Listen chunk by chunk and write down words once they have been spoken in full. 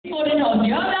Put it on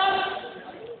the other.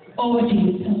 Over to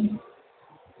you, sir.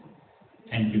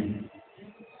 Thank you.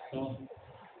 So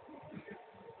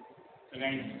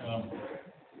guys,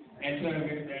 as you are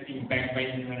aware that Impact by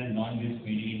Honeywell has launched this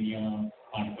Made in India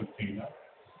barcode printer.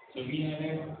 So we have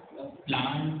a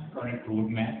planned product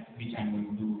roadmap which I'm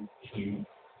going to show you.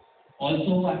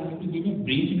 Also, I'm going to give you a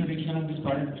brief introduction of this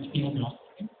product which we have launched.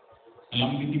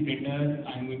 Along with the printer,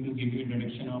 I'm going to give you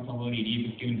introduction of our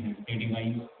ADA15 healthcare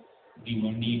device, the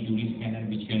 1D 2D scanner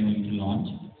which we are going to launch,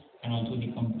 and also the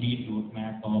complete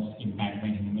roadmap of Impact by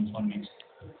Honeywell for next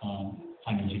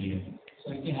financial year.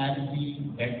 So if you have the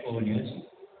back over here.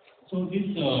 So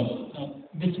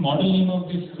this model name of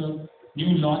this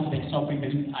new launch desktop printer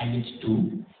is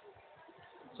IH2.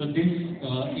 So this is,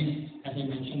 as I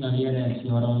mentioned earlier, as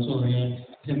you are also aware,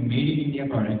 it's a made in India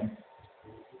product.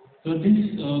 So this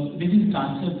is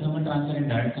thermal transfer and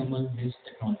direct thermal based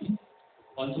technology.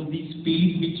 Also the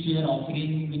speed which we are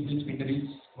offering with this printer is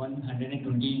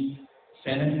 127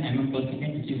 mm per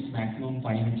second, which is maximum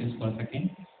 5 inches per second.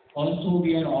 Also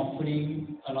we are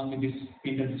offering along with this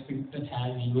printer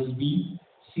has USB,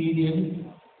 serial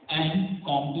and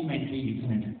complementary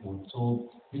Ethernet port. So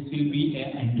this will be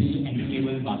an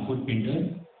entry-level barcode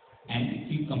printer, and it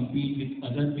will compete with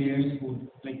other players who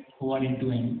are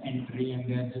into entry and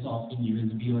they are just offering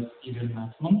USB or serial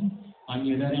maximum. On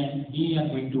the other hand, we are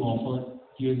going to offer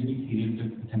USB serial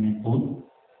with Ethernet port.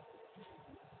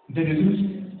 The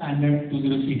resolution standard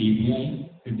 203 dpi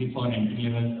will be for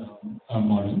entry-level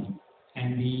model,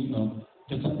 and the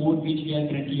support which we are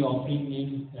currently offering is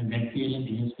ZPL and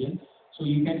DSPL. So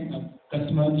you can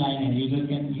customer, client, and user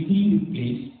can easily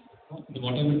replace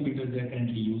whatever printers they are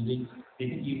currently using. They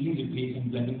can easily replace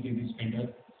and plug in this printer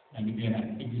with their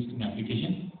existing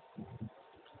application.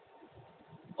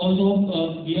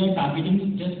 Also, we are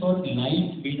targeting just for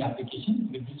lightweight application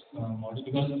with this model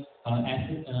because,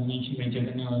 as mentioned by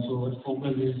Chaitanya, also our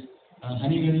focus is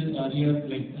Honeywell. Earlier,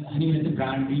 Honeywell is a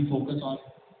brand, we focus on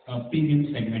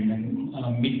premium segment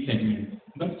and mid segment.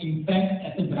 But Impact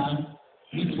as a brand,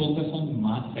 we focus on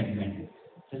mass segment,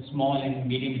 the small and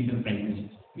medium enterprises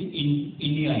in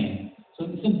India. So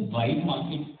it's a wide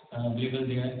market available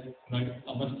there, but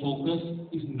our focus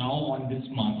is now on this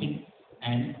market,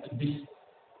 and with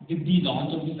the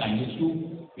launch of this IH2,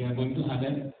 we are going to have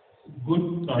a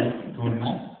good product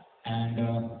roadmap, and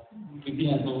with the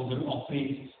help of our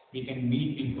offerings, we can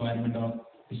meet the requirement of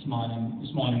the small and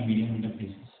medium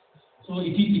enterprises. So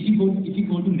if you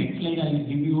go to next slide, I will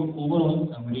give you an overall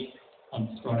summary of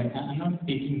this product. I'm not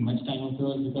taking much time of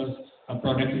yours because our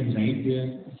product is right there.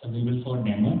 It's available for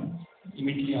demo.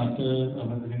 Immediately after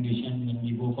our presentation, when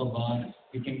we go for bar,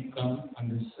 we can come on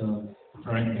this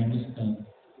product demo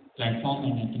platform,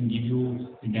 and I can give you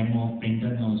the demo of printer,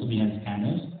 and also we have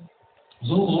scanners.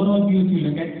 So overall view, if you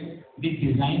look at the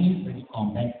design is very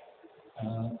compact.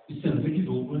 It's a very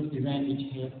robust design which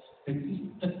here the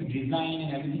design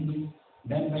and everything is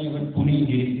done by our Pune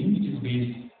engineering team, which is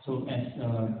based. So as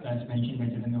mentioned by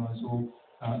Chaitanya also,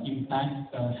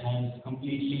 Impact has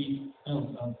completely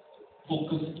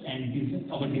focused, and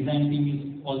our design team is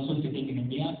also sitting in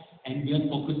India, and we are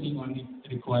focusing on the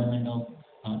requirement of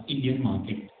Indian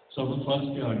market. So the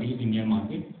first deal Indian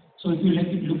market. So if you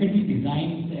look at the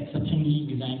design, it's exceptionally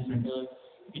designed printer.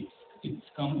 It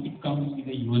comes with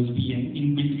a USB and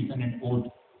inbuilt Ethernet port.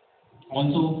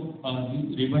 Also,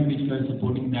 the ribbon which we are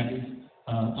supporting, that is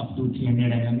up to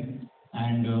 300 mm.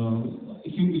 And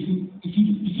if you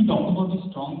talk about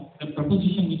the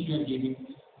proposition which we are giving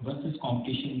versus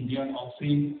competition, we are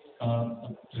offering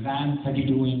RAM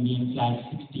 32 MB and flash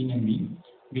 16 MB,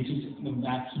 which is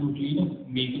absolutely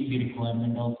meeting the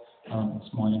requirement of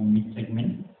small and mid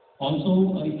segment.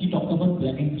 Also, if you talk about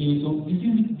plug and play, so this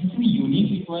is a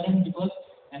unique requirement because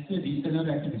as a reseller,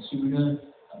 as a distributor,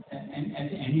 and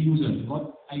as an end user,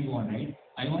 what I want, right?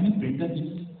 I want a printer which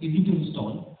is easy to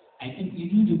install. I can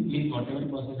easily replace whatever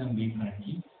process I'm doing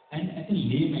currently. And as a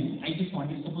layman, I just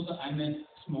wanted, suppose I'm a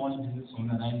small business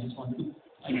owner, I just want to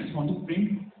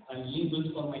print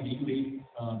labels for my day-to-day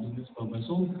business purpose.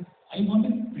 So I want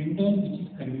a printer which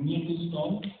is convenient to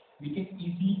install. We can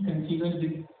easily configure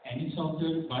with any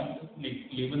software, but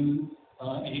like label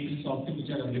editing software which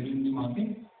are available in the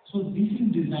market. So this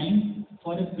is designed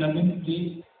for a plug and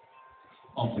play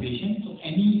operation. So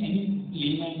any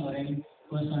layman or any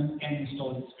person can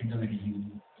install this printer very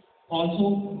easily.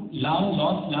 Also, last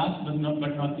but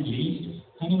not the least,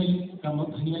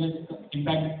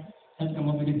 Impact has come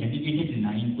up with a dedicated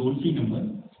line, toll-free number.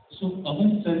 So our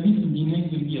service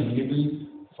engineers will be available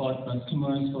for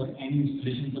customers for any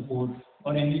installation support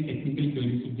or any technical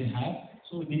queries if they have.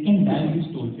 So they can dial this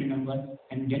toll-free number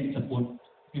and get support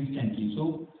instantly.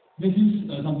 So This is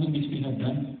something which we have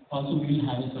done. Also, we will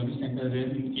have a service center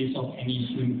where in case of any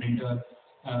issue in printer,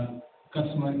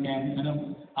 customer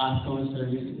can ask our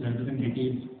service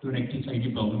representative to rectify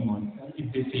the problem on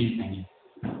if they face any.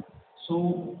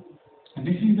 So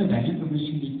this is the value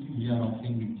proposition which we are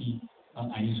offering with the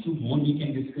IS2. More we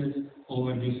can discuss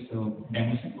over this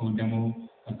demo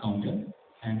counter,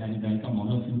 and I welcome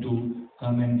all of you to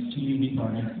come and see the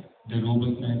product, the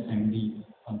robustness and the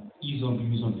ease of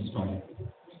use of this product.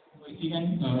 So if you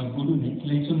can go to next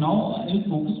slide. So now I will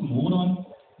focus more on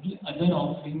the other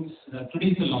offerings. Today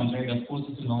is the launch, right? Of course,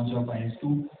 it's the launch of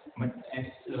IS2, but as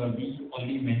we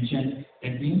already mentioned,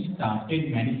 that we have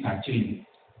started manufacturing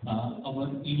our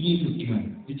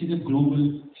EDA51, which is a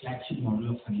global flagship model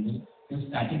of Honeywell. We have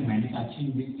started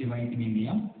manufacturing this device in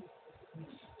India.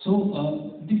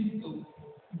 So this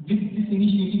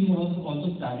initiative we have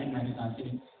also started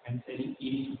manufacturing and selling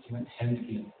EDA51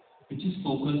 healthcare, which is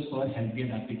focused for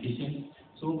healthcare application.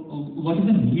 So what is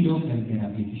the need of healthcare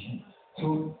application?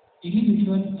 So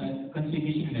EDA51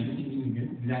 configuration and everything is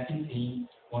exactly saying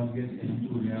what we are selling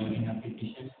to warehousing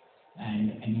application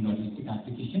and any logistic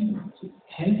application. So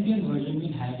healthcare version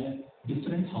will have a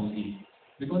different housing,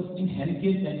 because in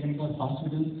healthcare segment for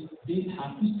hospitals, they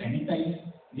have to sanitize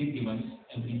their device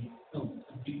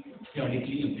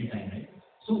periodically every time, right?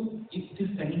 So if they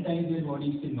sanitize their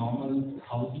body, it's a normal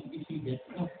housing, if you get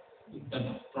the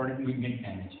product will get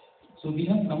damaged. So we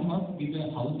have come up with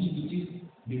a housing which is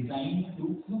designed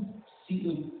to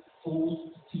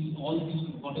see all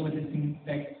the whatever the things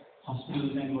that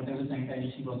hospitals and whatever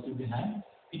sanitization process they have.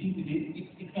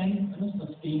 It can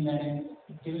sustain that and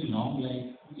give a long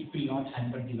life. It will not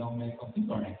hamper the long life of the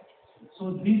product.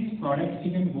 So this product, if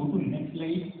you can go to next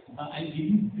slide, I'll give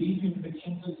you brief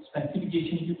introduction to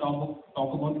specification. If you talk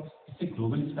about, it's a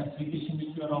global specification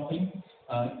which we are offering.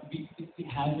 It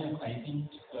has a pricing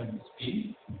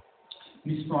display.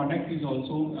 This product is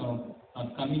also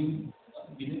coming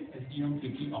with an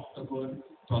STM50 octa-core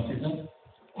processor.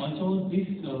 Also, this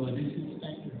is a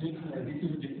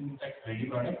disinfect ready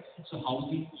product. So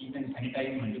housing you can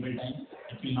sanitize multiple times.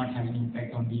 It will not have an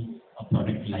impact on the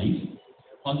product life.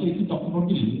 Also, if you talk about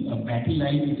the battery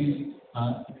life,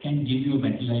 it can give you a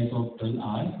battery life of 12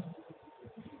 hours.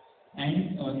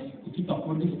 And if you talk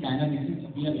about the scanner,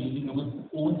 we are using our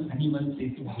own Honeywell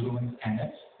 3601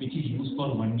 scanner, which is used for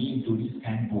 1D and 2D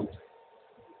scan both.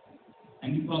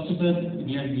 And the processor,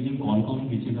 we are using Qualcomm,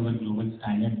 which is our global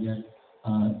standard. We are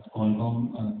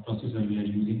Qualcomm processor we are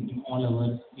using in all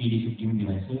our ED51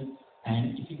 devices.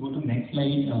 And if you go to next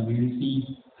slide, we will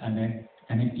see that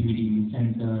connectivity,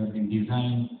 sensors, and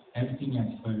design, everything as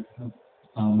per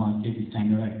market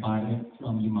standard at par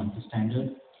from the market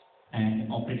standard.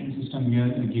 And operating system we are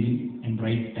giving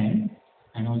Android 10,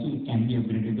 and also it can be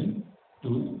upgradable to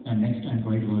next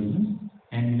Android versions.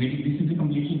 And this is a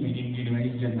completely made in India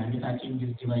device. We are manufacturing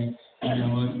this device in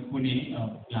our Pune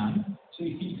plant. So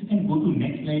if you can go to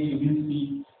next slide, you will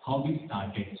see how we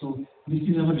started. So this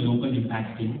is our local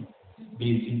impact team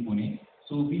based in Pune.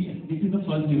 So this is the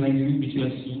first device which you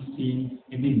are seeing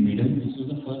in the middle. This was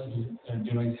the first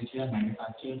device which we have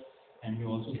manufactured, and we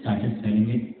also started selling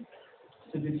it.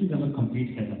 So this is our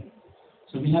complete setup.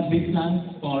 So we have big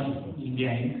plans for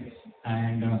India,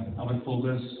 and our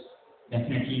focus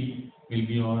definitely will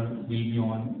be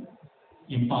on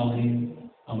empowering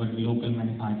our local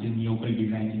manufacturing, local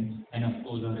designing, and of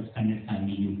course our extended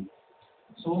family use.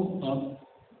 So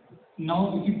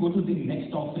now if you go to the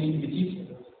next offering, which is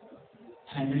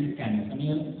handheld scanners.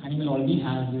 Honeywell already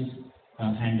has this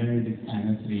handheld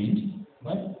scanners range,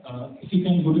 but if you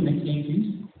can go to next slide,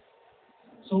 please.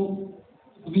 So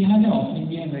we have an offering,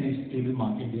 we have a very stable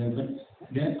market there, but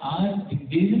there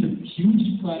is a huge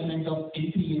requirement of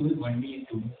entry-level 1D and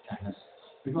 2D scanners,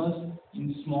 because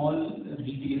in small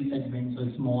retail segments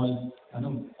or small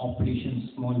operations,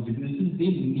 small businesses, they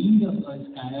need a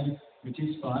scanner which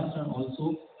is fast and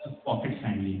also pocket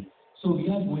friendly. So we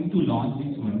are going to launch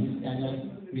this 1D scanner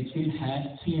which will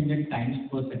have 300 times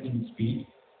per second speed,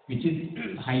 which is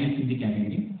highest in the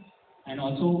category, and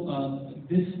also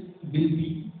this will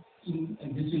be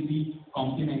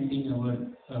complementing our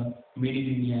made in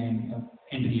India and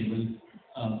entry-level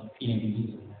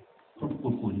AID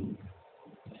portfolio.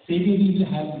 Same way we will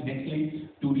have next slide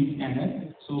 2D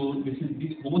scanner. So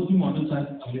both the models are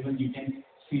available. You can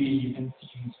see the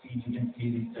speed, you can see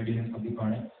the sturdiness of the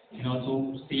product, and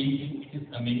also same thing, it is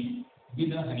coming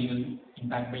with a Honeywell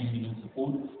Impact by Honeywell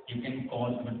support. You can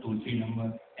call our toll-free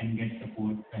number and get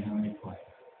support whenever required.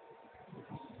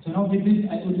 So now with this,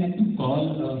 I would like to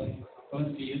call our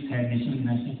sales head,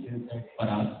 national sales head,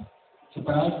 Parag. So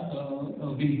Parag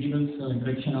will give us a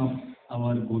introduction of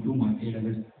our go-to market,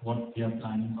 what we are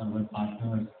planning for our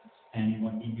partners, and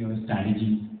what will be our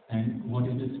strategy, and what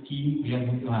is the scheme we are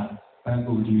going to have. Parag,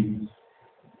 over to you.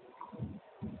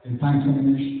 Thanks,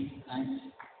 Anish. Thanks.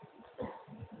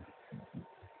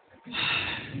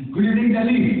 Good evening,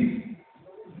 Delhi.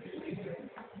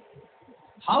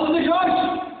 How's the Josh?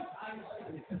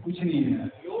 कुछ नहीं है.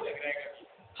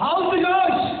 How's the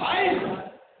Josh? Hi.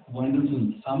 Wonderful.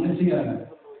 सामने से आ रहा है.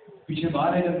 पीछे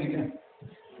बाहर है जब क्या?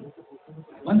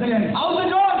 Once again, how's the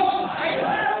Josh?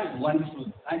 Wonderful.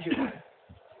 Thank you.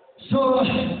 So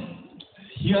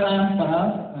here I am,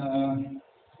 Parag.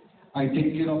 I take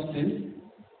care of sales.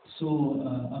 So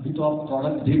अभी तो आप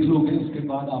प्रोडक्ट देख लोगे, उसके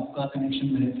बाद आपका कनेक्शन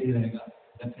मेरे से ही रहेगा.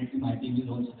 Definitely my team is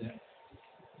also there.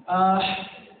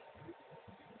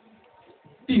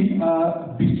 Team,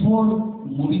 before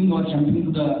moving or jumping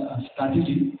to the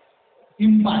strategy,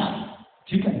 impact,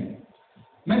 ठीक है?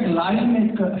 मैं एक लाइन में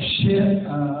एक शेयर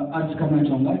अर्ज करना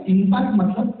चाहूँगा. इम्पैक्ट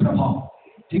मतलब प्रभाव,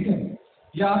 ठीक है?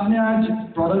 या आपने आज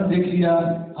प्रोडक्ट देख लिया,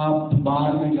 आप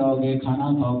बाहर में जाओगे, खाना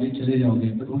खाओगे, चले जाओगे,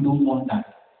 but we don't want that.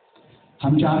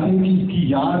 हम चाहते हैं कि इसकी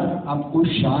याद आपको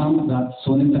शाम रात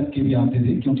सोने तक के भी आते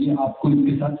थे, क्योंकि आपको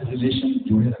इसके साथ रिलेशन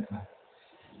जोड़े रखना है.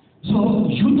 सो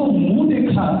यूं तो मुंह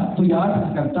देखा तो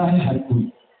याद करता है हर कोई.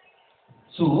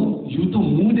 यूं तो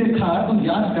मुंह देखा तो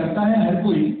याद करता है हर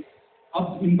कोई.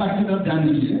 अब इम्पैक्ट की तरफ ध्यान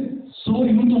दीजिए.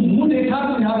 यूं तो मुंह देखा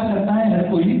तो याद करता है हर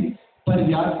कोई, पर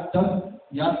याद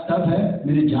तब है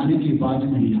मेरे जाने के बाद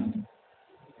मेरी याद.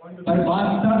 पर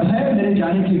बात तब है मेरे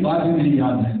जाने के बाद भी मेरी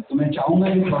याद है. तो मैं चाहूंगा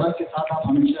ये प्रोडक्ट के साथ आप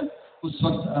हमेशा उस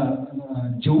वक्त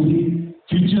जो भी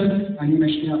फीचर्स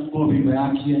एनिमेशन ने आपको अभी बयां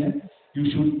किए हैं, you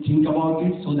should think about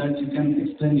it so that you can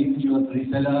explain it to your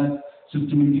resellers,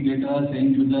 system integrators,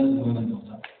 end users, whoever those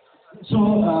are. So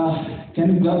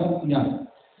can you go? Yeah.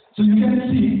 So you can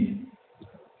see,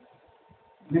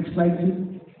 next slide please,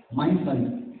 my slide.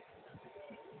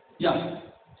 Yeah.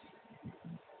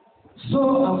 So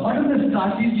what are the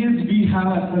strategies we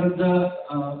have as far as the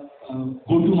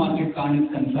go-to-market card is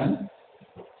concerned?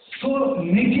 So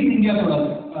make in India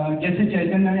product, जैसे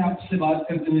चैतन्य ने आपसे बात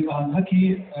करते हुए कहा था कि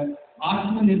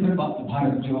आत्मनिर्भर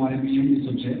भारत जो हमारे विजन की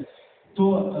सोच है. तो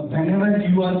whenever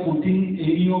you are putting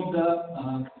any of the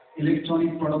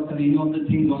electronic product or any of the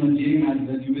things on a chain as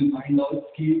well, you will find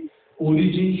out कि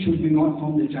origin should be not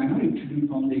from the China, it should be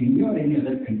from the India or any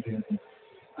other country.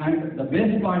 And the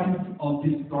best part of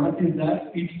this product is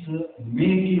that it's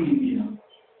made in India.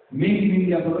 Made in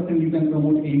India product, and you can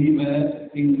promote anywhere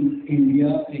in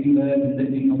India, anywhere in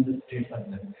the of the states as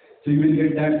well. So you will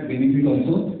get that benefit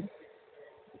also.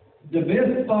 The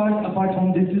best part apart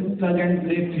from this is plug and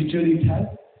play feature it has.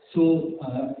 So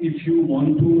if you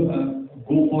want to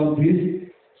go for this,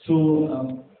 so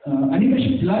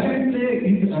animation plug and play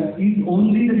is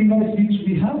only the device which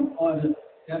we have, or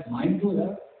that mine to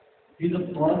that is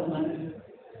a product manager.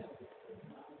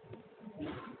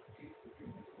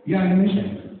 Yeah,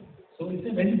 animation. So it's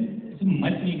a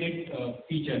much needed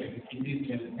feature in this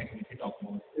level if we talk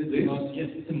about. Because yes,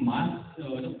 it's a mass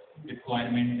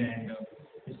requirement, and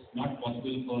it's not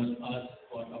possible for us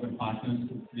or our partners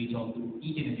to reach out to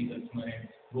each and every customer and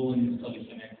go on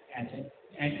installation at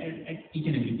each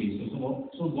and every place.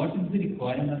 So what is the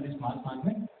requirement of this mass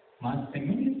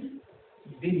segment is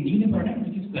they need a product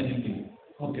which is plug and play.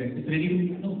 Okay, it's ready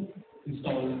to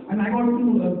install. And I got to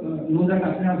know that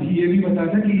आपने अभी ये भी बताया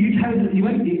था कि it has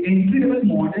even entry level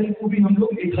model को भी हम लोग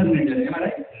Ethernet है, am I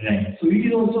right? Right. So it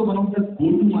is also one of the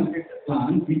go-to-market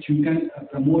plans which you can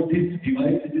promote this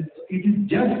device. It is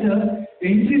just a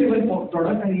entry level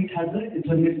product and it has a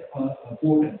Ethernet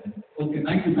port. Okay,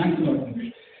 thank you a lot.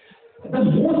 The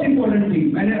most important thing,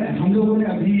 हम लोगों ने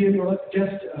अभी ये product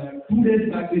just 2 days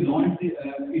back we launched it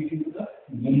into the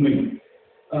Mumbai.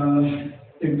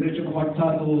 Temperature hot था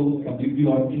तो public भी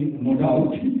hot थी, no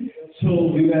doubt. So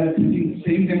we were seeing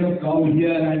same kind of crowd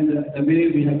here, and the way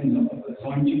we have been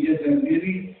launching it, we are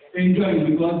really enjoying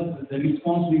because the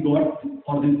response we got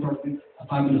for this product is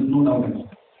fabulous, no doubt at all.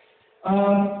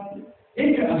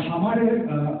 एक हमारे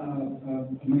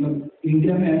मतलब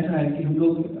India में ऐसा है कि हम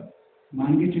लोग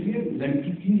मान के चलिए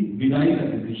लड़की की विदाई कर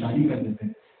देते, शादी कर देते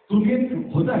हैं. तो ये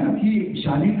होता है ना कि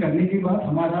शादी करने के बाद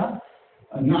हमारा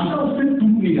नाता उससे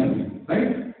टूट नहीं जाता, राइट?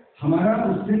 हमारा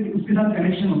उसके साथ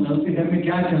कनेक्शन होता है, उसके घर में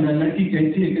क्या चल रहा है, लड़की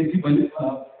कैसी है, कैसी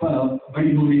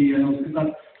बड़ी हो रही है, उसके साथ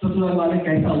ससुराल वाले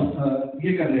कैसा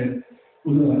ये कर रहे हैं.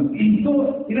 तो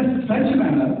इन सच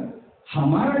मैनर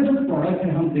हमारा जो प्रोडक्ट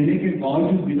है हम देने के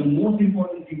बावजूद भी the most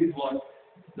important thing is what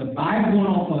the backbone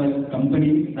of our company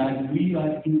that we are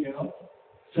taking care of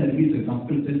services,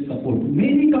 after sales support.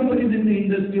 Many companies in the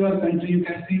industry or country, you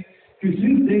can see,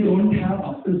 since they don't have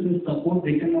after sales support,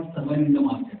 they cannot survive in the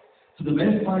market. So the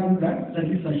best part is that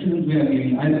this assurance we are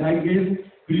giving. I gave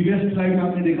previous slide में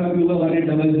आपने देखा भी होगा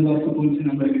 1800 आपको कौन सी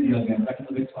number भी दिया गया. That is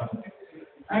the best part of it.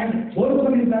 And fourth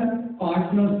one is that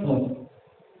partners first.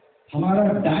 हमारा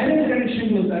direct connection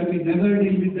जो होता है, we never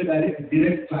deal with the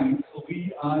direct clients, so we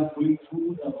are going through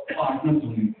the partners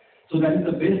only. So that is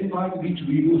the best part which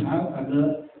we do have as a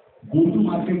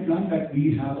go-to-market plan, that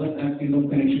we have that kind of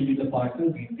connection with the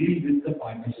partners. We deal with the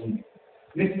partners only.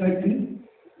 Next slide, please.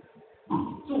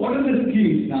 So what are the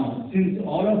schemes now? Since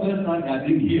all of us are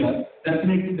gathering here,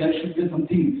 definitely there should be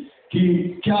something कि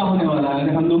क्या होने वाला है.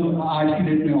 अगर हम लोग आज की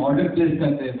डेट में ऑर्डर प्लेस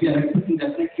करते हैं, we are expecting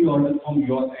definitely orders from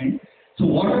your end. So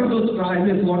what are those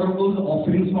prices? What are those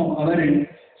offerings from our end?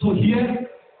 So here,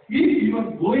 if you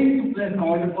are going to place an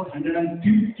order for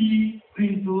 150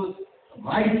 printers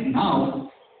right now,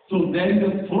 so there is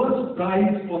a first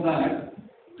price for that.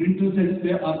 Printer sets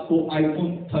पे आपको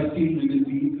iPhone 13 we will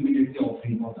be immediately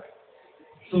offering for that.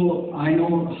 So I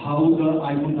know how the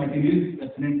iPhone 13 is.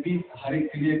 Definitely हर एक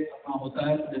के लिए अपना होता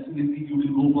है. Definitely you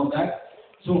will go for that.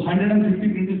 So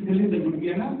 150 printers के लिए there would be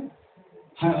an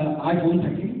iPhone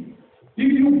 13.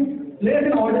 If you place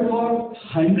an order for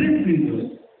 100 printers,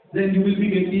 then you will be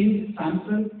getting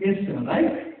Samsung S7,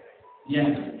 right?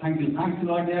 Yes. Thank you. Thanks a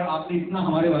lot यार. आपने इतना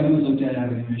हमारे बारे में सोचा यार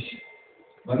रमेश.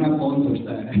 वरना कौन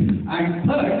सोचता है? And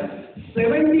third,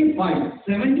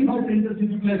 75 printers if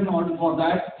you place an order for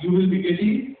that, you will be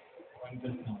getting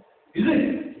OnePlus now. Is it?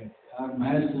 Yes. यार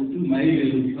मैं सोचूं मैं ही ले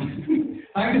लूँगा.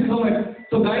 Thank you so much.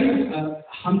 So guys,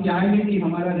 हम चाहेंगे कि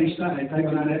हमारा रिश्ता ऐसा ही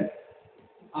बना रहे.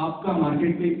 आपका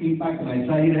मार्केट पे इम्पैक्ट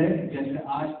वैसा ही रहे जैसे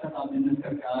आज तक आप बिजनेस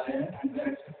करके आ रहे हैं. And we are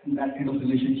expecting that kind of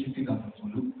relationship with us.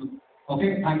 Okay,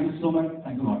 thank you so much.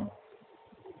 Thank you lot.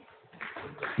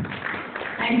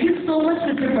 Thank you so much,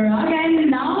 Mr. Parag. And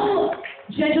now,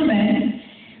 gentlemen,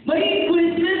 बड़ी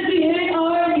क्रिसमस भी है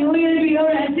और न्यू ईयर भी है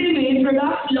और ऐसे में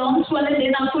प्रोडक्ट लॉन्च वाले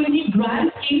दिन आपको इतनी ग्रैंड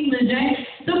स्कीम मिल जाए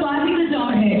तो बात ही कुछ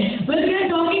और है. Well, we are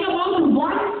talking about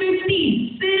 150,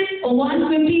 सिर्फ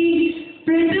 150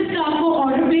 printers का आपको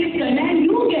ऑर्डर प्लेस करना है.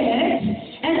 You get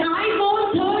an iPhone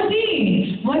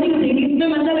 13. What do you think? इसमें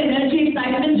मतलब एनर्जी,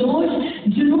 एक्साइटमेंट, जोश,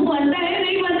 जुनून बनता है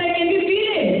नहीं बनता है? Can we feel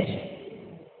it?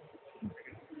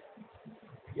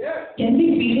 Can we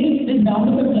feel it? This round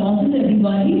of applause,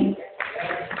 everybody.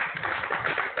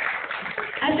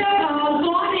 अच्छा,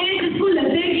 कौन है जिसको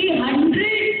लगता है कि 100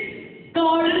 का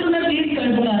ऑर्डर तो मैं प्लेस कर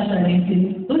दूंगा आसानी से?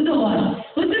 Who's the one?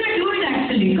 Who's gonna do it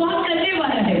actually? कौन करने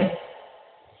वाला है?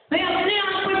 भाई अपने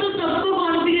आप पर तो सबको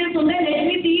कॉन्फिडेंस होता है. Let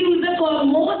me see who's the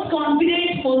most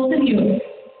confident person here.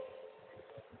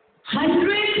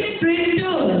 100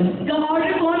 printers का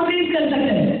ऑर्डर कौन प्लेस कर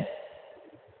सकता है?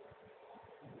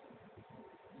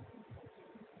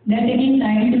 They're taking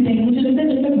time to think. मुझे लगता है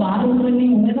जब तक बात ओपन नहीं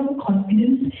होगा ना वो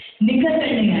कॉन्फिडेंस निकल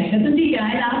कर नहीं आएगा. तो ठीक है,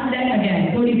 I'll ask that again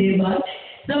थोड़ी देर बाद.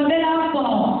 तो अगर आप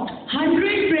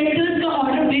 100 printers का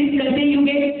ऑर्डर प्लेस करते हैं, you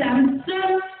get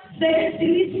Samsung 7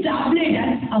 series tablet.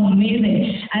 That's amazing.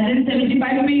 And then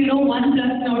 75 में you know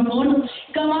OnePlus smartphone.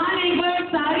 कमाल एक बार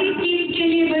सारी टीम के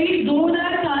लिए भाई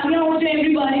 2000 तालियां हो जाए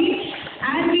everybody.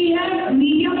 And we have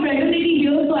media fraternity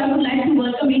here, so I would like to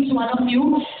welcome each one of you.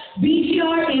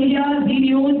 BGR India, Z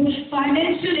News,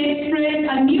 Financial Express,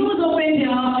 A News of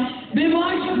India,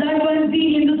 Vivash Darbansi,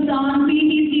 Hindustan,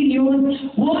 PTC News,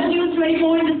 World News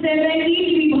 24/7,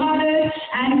 ETV Bharat,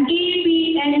 and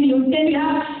EPN News. Can we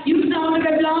have huge round of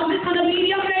applause for the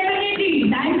media fraternity?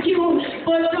 Thank you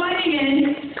for joining in.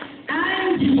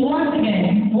 And once again,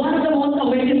 one of the most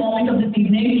awaited moments of this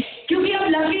evening, क्योंकि अब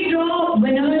lucky draw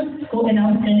winners को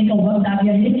announce करने का वक्त आ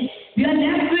गया है. We are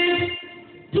left with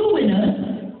 2 winners.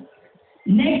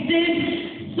 Next is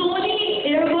Sony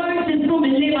Earbuds, जिसको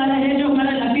मिलने वाला है जो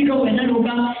हमारा लकी ड्रॉ विनर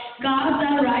होगा. Cards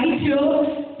are right here.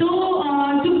 So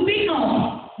to pick up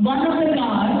one of the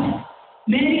cards,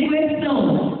 may I request sir,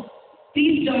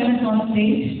 please join us on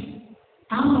stage.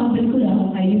 आप बिल्कुल आओ,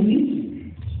 आइए please.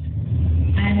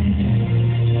 And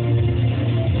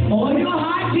all your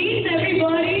heart beats,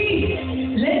 everybody.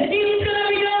 Let's see who's gonna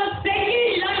be the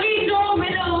second lucky draw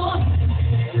winner.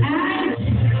 And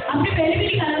आपने पहले भी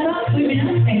निकाला था कोई विनर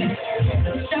नहीं.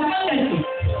 शफल करके,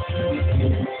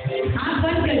 आँख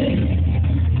बंद करके,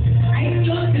 आइज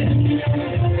क्लोज करके.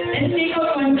 Let's take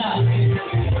out one card.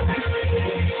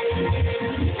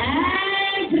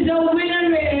 And the winner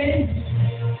is,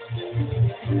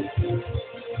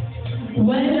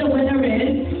 well, the winner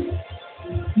is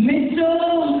Mr.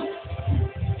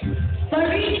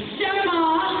 Paresh Sharma,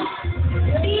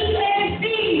 TSC.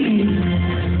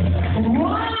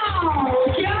 Wow,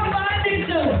 क्या बात है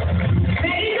sir.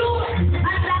 Very good.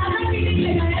 अंदाजा भी नहीं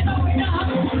लगाया था बेटा.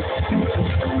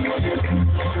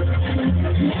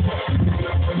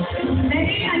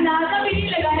 नहीं, अंदाजा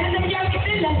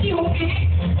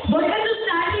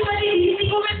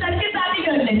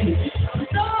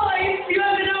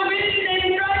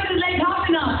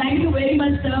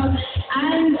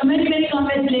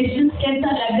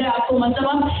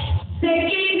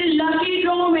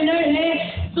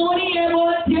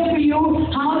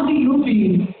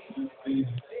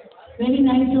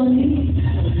होंगी?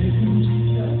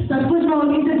 सब कुछ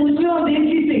होगी से पूछिए और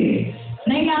देसी से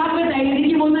नहीं। आप बताइए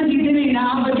कि वो तो जीते नहीं ना,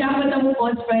 आप क्या पता वो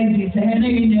फर्स्ट प्राइज जीते है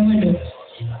नहीं, नेवर डू।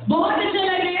 बहुत अच्छा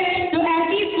लगे तो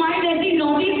ऐसी स्माइल, ऐसी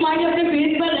नॉटी स्माइल अपने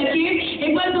फेस पर रखिए।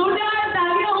 एक बार जोरदार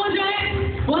तालियां हो जाए।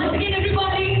 Once again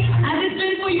everybody, and this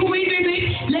is for you, wait,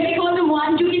 let me call the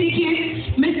one, क्योंकि देखिए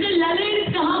मिस्टर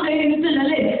ललित कहाँ गए? मिस्टर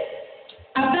ललित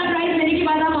अपना प्राइज लेने के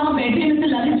बाद आप वहाँ बैठे, मिस्टर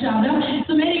ललित चावला।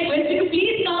 तो मैं request you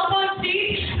please come on stage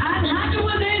and hand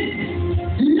over this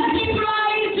lucky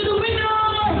prize to the winner.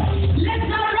 Let's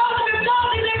have a round of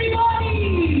applause everybody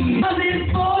for this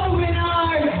four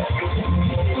winners.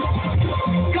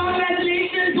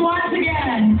 Congratulations once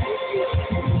again.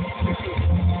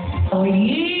 और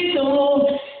ये तो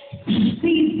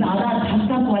सबसे ज्यादा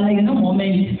धक्का वाला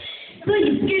मोमेंट, तो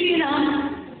इसके लिए ना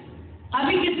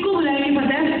अभी किसको बुलाएंगे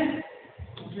पता है?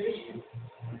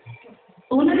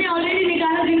 उन्होंने ऑलरेडी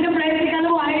निकाला, जिनका प्राइस निकाला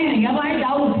वो आए नहीं। अब आई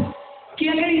डाउट कि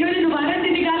अगर इन्होंने दोबारा से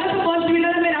निकाला तो फर्स्ट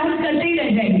विनर हम अनाउंस करते ही रह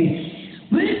जाएंगे।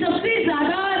 मुझे सबसे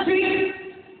ज्यादा जो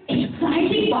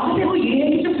एक्साइटिंग बात है वो ये है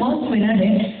कि जो फर्स्ट विनर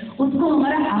है उसको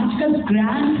हमारा आज का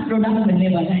ग्रैंड प्रोडक्ट मिलने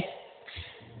वाला है।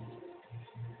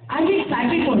 I am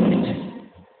excited for it.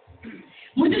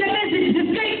 मुझे लगता है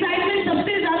जिसका एक्साइटमेंट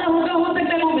सबसे ज्यादा होगा हो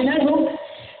सकता है वो विनर हो।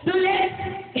 So let's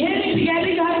hear it together.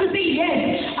 You have to say yes.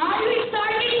 Are you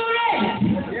excited for it?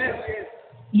 Yes.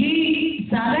 ये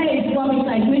ज़्यादा है, इसको आप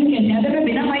एक्साइटमेंट कहते हैं। अगर मैं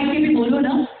बिना माइक के भी बोलूँ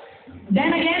ना, then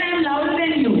again I am louder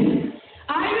than you.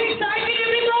 Are you excited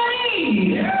everybody?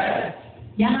 Yes.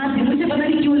 यहाँ से मुझे पता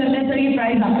नहीं क्यों लग रहा है सर ये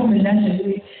प्राइज आपको मिलना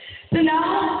चाहिए। So now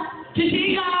to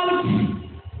take out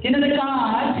the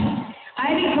card, I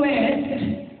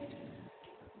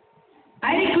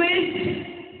request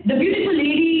the beautiful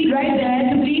lady right there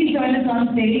to please join us on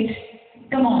stage.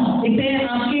 Come on. देखते हैं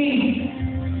आपकी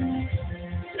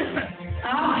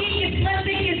किस्मत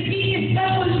से किसकी किस्मत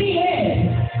खुलती है।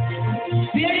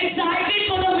 We are excited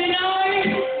for the winner,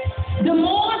 the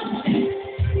most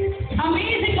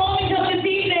amazing moment of this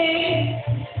evening.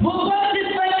 वो बस इस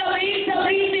पर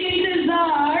सभी से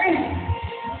इंतजार,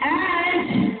 and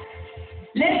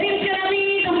let's give Karami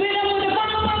the winner of the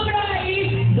bumper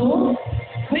prize. So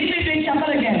wait,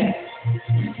 shuffle again.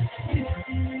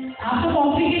 आप तो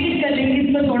कॉम्प्लिकेटेड कर लेंगे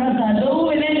इसको थोड़ा सा। दो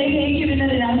विनर नहीं, एक ही विनर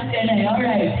अनाउंस करना है।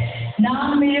 ऑलराइट, नाम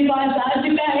मेरे पास आ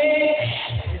चुका है,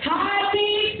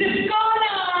 हार्दिक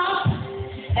सिस्कोना,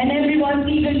 and everyone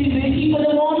eagerly waiting for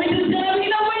the moment is gonna be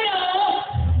the winner,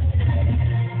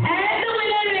 and the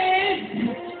winner is,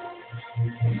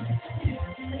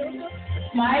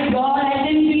 my God, I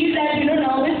didn't feel that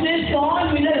nervousness। कौन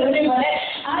विनर होने वाला है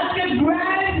आज के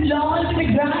ग्रैंड लॉन्च में,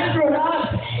 ग्रैंड प्रोडक्ट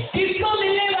किसको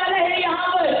मिलने वाला है यहाँ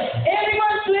पर?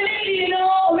 Everyone's waiting,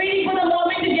 waiting for the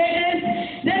moment to get this.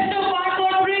 That's the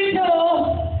barcode printer,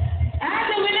 and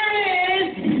the winner is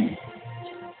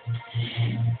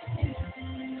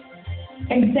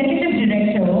Executive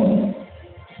Director,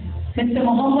 Mr.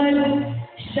 Mohammed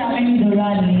Shamin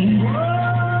Durrani.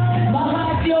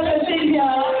 Mahatma India.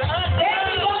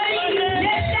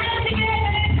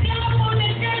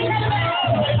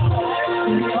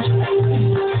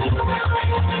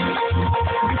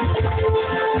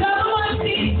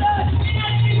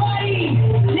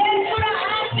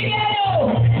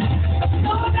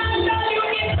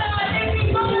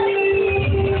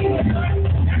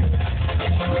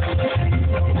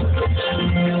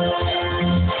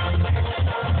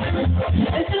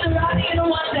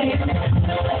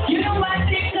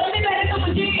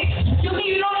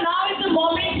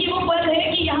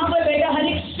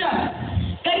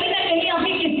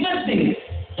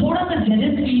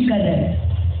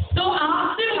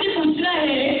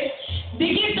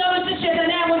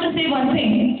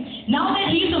 Now that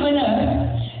he is the winner,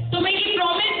 तो मैं ये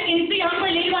promise इनसे यहाँ पर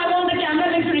ले I want the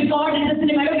cameraman to record and the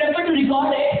cinematographer to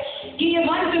record it कि ये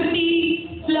 150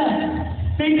 plus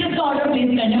printers का order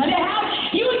place करने वाले हैं।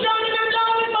 Huge round of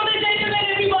applause for the gentleman,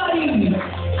 everybody.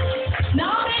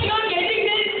 Now that you are getting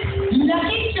this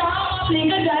lucky charm आप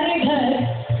लेकर जा रहे हैं घर,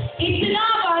 इतना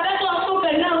वादा तो आपको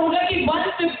करना होगा कि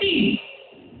 150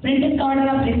 printers का order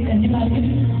आप place करने वाले हैं।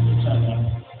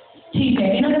 ठीक है,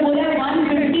 इन्होंने बोला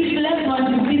 150 plus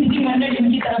 150 300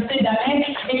 इनकी तरफ से जाना है।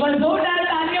 एक बार जोरदार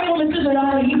तालियां को मिस्टर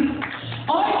दुरानी।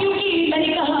 और क्योंकि मैंने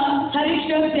कहा हर एक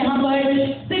शख्स यहाँ पर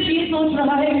सिर्फ ये सोच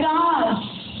रहा है काश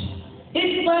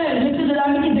इस पर मिस्टर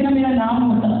दुरानी की जगह मेरा नाम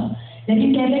होता, लेकिन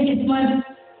कहते हैं किस्मत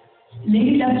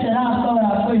लेकिन जब चला आपका और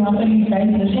आपको यहाँ पर ये प्राइज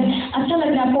मिल गया। अच्छा लग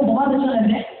रहा है आपको? बहुत अच्छा लग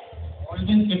रहा है।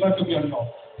 Always prefer to be on top.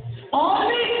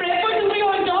 Always prefer to be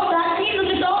on top. That means on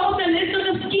the top of the list of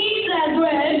the schemes as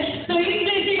well. So he's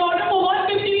placing order for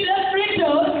 150 plus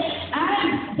printers. And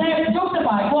jokes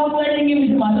apart, वो आप कर लेंगे,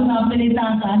 मुझे मालूम है आपने इतना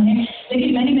आसान है,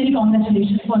 लेकिन many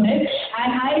congratulations for this.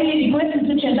 And I request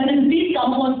Mr. Chaitanya to please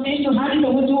come on stage to hand it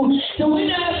over to the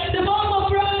winner, the